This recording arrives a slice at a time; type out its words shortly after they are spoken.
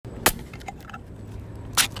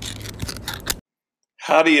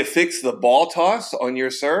How do you fix the ball toss on your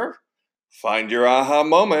serve? Find your aha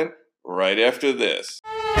moment right after this.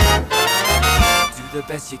 Do the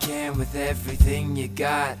best you can with everything you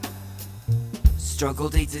got. Struggle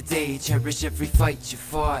day to day, cherish every fight you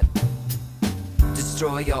fought.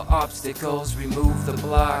 Destroy your obstacles, remove the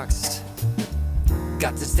blocks.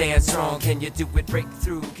 Got to stand strong, can you do it? Break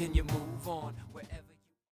through, can you move on wherever you...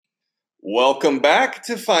 Welcome back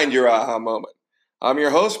to Find Your Aha Moment. I'm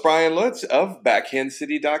your host, Brian Lutz of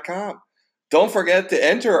BackhandCity.com. Don't forget to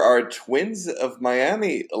enter our Twins of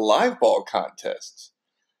Miami live ball contest.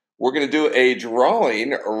 We're going to do a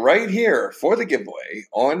drawing right here for the giveaway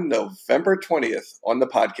on November 20th on the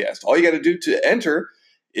podcast. All you got to do to enter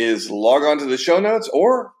is log on to the show notes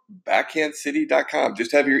or BackhandCity.com.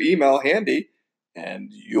 Just have your email handy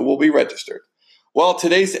and you will be registered. Well,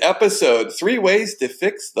 today's episode, 3 ways to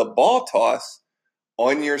fix the ball toss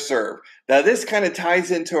on your serve. Now, this kind of ties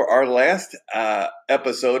into our last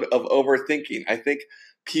episode of overthinking. I think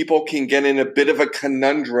people can get in a bit of a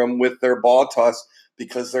conundrum with their ball toss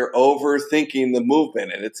because they're overthinking the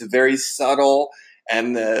movement. And it's a very subtle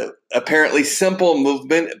and apparently simple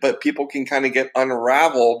movement, but people can kind of get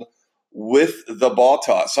unraveled with the ball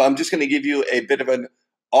toss. So I'm just going to give you a bit of an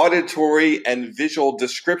auditory and visual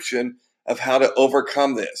description of how to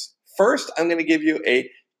overcome this. First, I'm going to give you a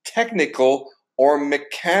technical or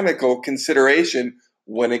mechanical consideration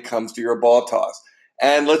when it comes to your ball toss.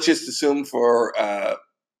 And let's just assume for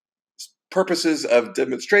purposes of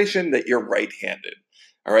demonstration that you're right-handed.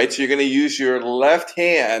 All right, so you're going to use your left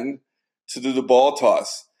hand to do the ball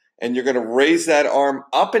toss. And you're going to raise that arm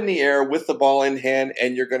up in the air with the ball in hand,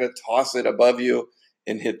 and you're going to toss it above you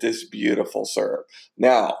and hit this beautiful serve.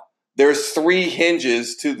 Now, there's 3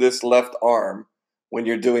 hinges to this left arm when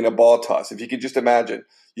you're doing a ball toss. If you could just imagine,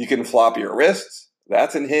 you can flop your wrists,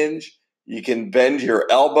 that's a hinge. You can bend your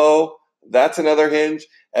elbow, that's another hinge.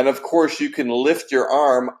 And of course, you can lift your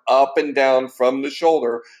arm up and down from the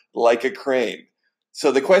shoulder like a crane.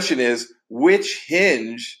 So the question is, which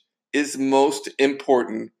hinge is most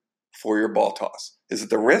important for your ball toss? Is it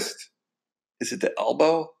the wrist? Is it the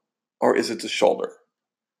elbow? Or is it the shoulder?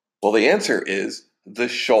 Well, the answer is the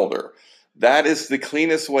shoulder. That is the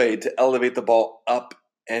cleanest way to elevate the ball up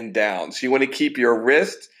and down. So you want to keep your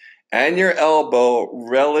wrist and your elbow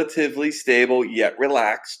relatively stable yet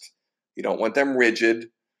relaxed. You don't want them rigid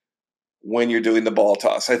when you're doing the ball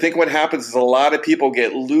toss. I think what happens is a lot of people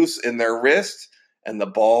get loose in their wrist and the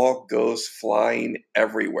ball goes flying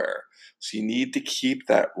everywhere. So you need to keep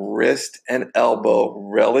that wrist and elbow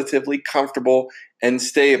relatively comfortable and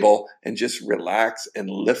stable and just relax and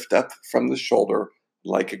lift up from the shoulder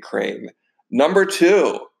like a crane. Number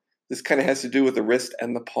 2, this kind of has to do with the wrist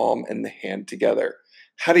and the palm and the hand together.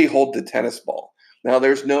 How do you hold the tennis ball? Now,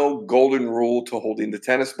 there's no golden rule to holding the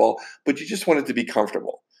tennis ball, but you just want it to be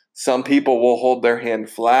comfortable. Some people will hold their hand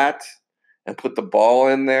flat and put the ball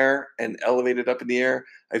in there and elevate it up in the air.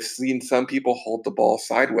 I've seen some people hold the ball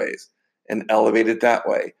sideways and elevate it that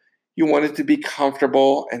way. You want it to be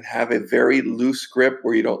comfortable and have a very loose grip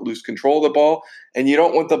where you don't lose control of the ball, and you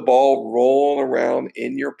don't want the ball rolling around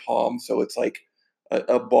in your palm so it's like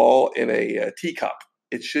a ball in a teacup.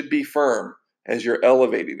 It should be firm as you're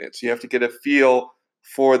elevating it. So you have to get a feel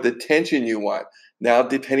for the tension you want. Now,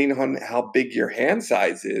 depending on how big your hand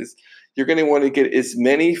size is, you're going to want to get as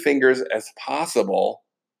many fingers as possible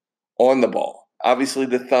on the ball. Obviously,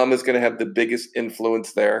 the thumb is going to have the biggest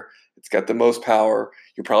influence there. It's got the most power.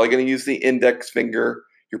 You're probably going to use the index finger.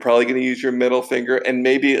 You're probably going to use your middle finger and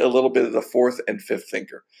maybe a little bit of the 4th and 5th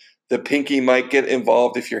finger. The pinky might get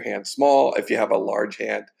involved if your hand's small. If you have a large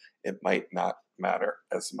hand, it might not matter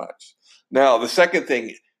as much. Now, the second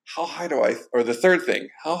thing, the third thing,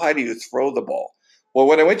 how high do you throw the ball? Well,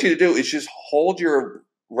 what I want you to do is just hold your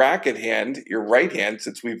racket hand, your right hand,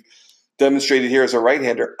 since we've demonstrated here as a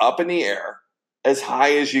right-hander, up in the air as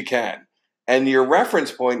high as you can. And your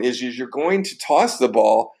reference point is you're going to toss the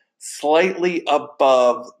ball slightly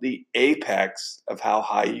above the apex of how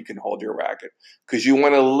high you can hold your racket. Because you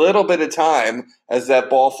want a little bit of time as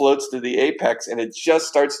that ball floats to the apex and it just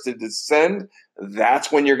starts to descend.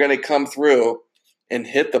 That's when you're going to come through and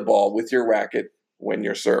hit the ball with your racket when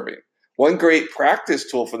you're serving. One great practice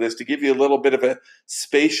tool for this to give you a little bit of a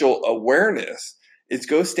spatial awareness is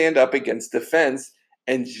go stand up against the fence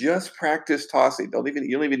and just practice tossing.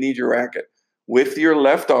 You don't even need your racket. With your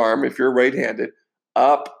left arm, if you're right-handed,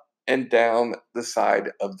 up and down the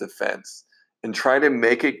side of the fence. And try to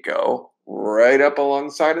make it go right up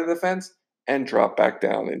alongside of the fence and drop back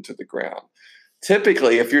down into the ground.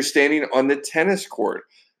 Typically, if you're standing on the tennis court,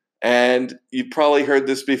 and you've probably heard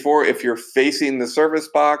this before, if you're facing the service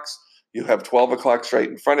box, You have 12 o'clock straight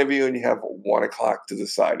in front of you, and you have 1 o'clock to the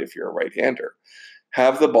side if you're a right-hander.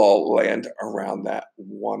 Have the ball land around that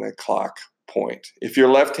 1 o'clock point. If you're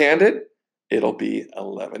left-handed, it'll be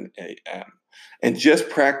 11 a.m. And just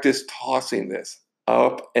practice tossing this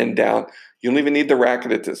up and down. You don't even need the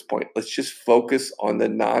racket at this point. Let's just focus on the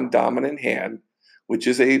non-dominant hand, which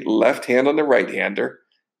is a left hand on the right-hander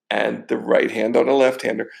and the right hand on a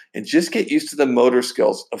left-hander, and just get used to the motor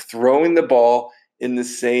skills of throwing the ball in the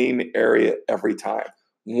same area every time.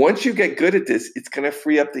 Once you get good at this, it's going to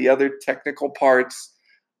free up the other technical parts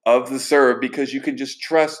of the serve because you can just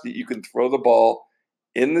trust that you can throw the ball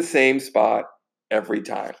in the same spot every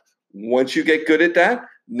time. Once you get good at that,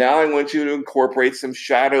 now I want you to incorporate some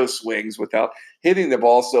shadow swings without hitting the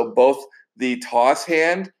ball, so both the toss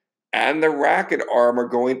hand and the racket arm are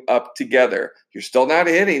going up together. You're still not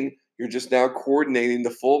hitting, you're just now coordinating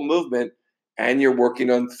the full movement, and you're working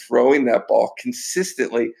on throwing that ball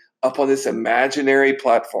consistently up on this imaginary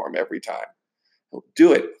platform every time.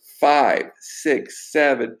 Do it 5, 6,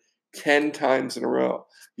 7, 10 times in a row.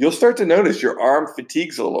 You'll start to notice your arm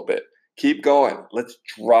fatigues a little bit. Keep going. Let's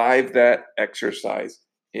drive that exercise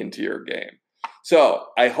into your game. So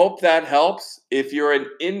I hope that helps. If you're an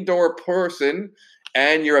indoor person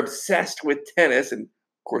and you're obsessed with tennis, and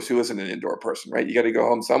of course, who isn't an indoor person, right? You got to go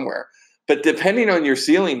home somewhere. But depending on your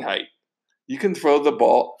ceiling height, you can throw the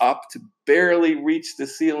ball up to barely reach the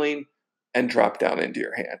ceiling and drop down into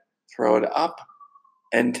your hand. Throw it up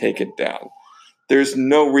and take it down. There's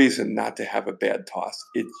no reason not to have a bad toss.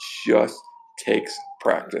 It just takes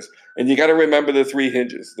practice. And you got to remember the 3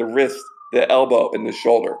 hinges: the wrist, the elbow, and the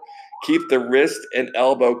shoulder. Keep the wrist and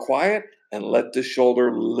elbow quiet and let the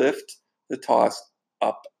shoulder lift the toss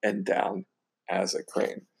up and down as a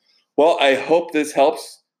crane. Well, I hope this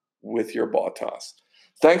helps with your ball toss.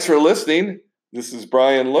 Thanks for listening. This is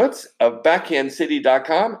Brian Lutz of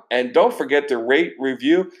BackhandCity.com. And don't forget to rate,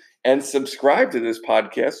 review, and subscribe to this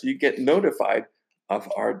podcast so you get notified of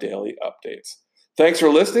our daily updates. Thanks for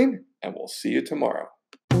listening, and we'll see you tomorrow.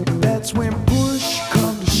 That's when push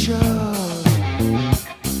comes to shove.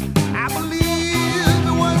 I believe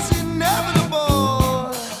it was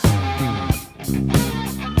inevitable.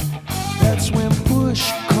 That's when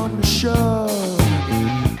push comes to shove.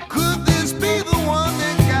 Could this be the one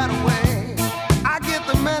that got away? I get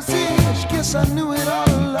the message, guess I knew it all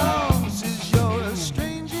along.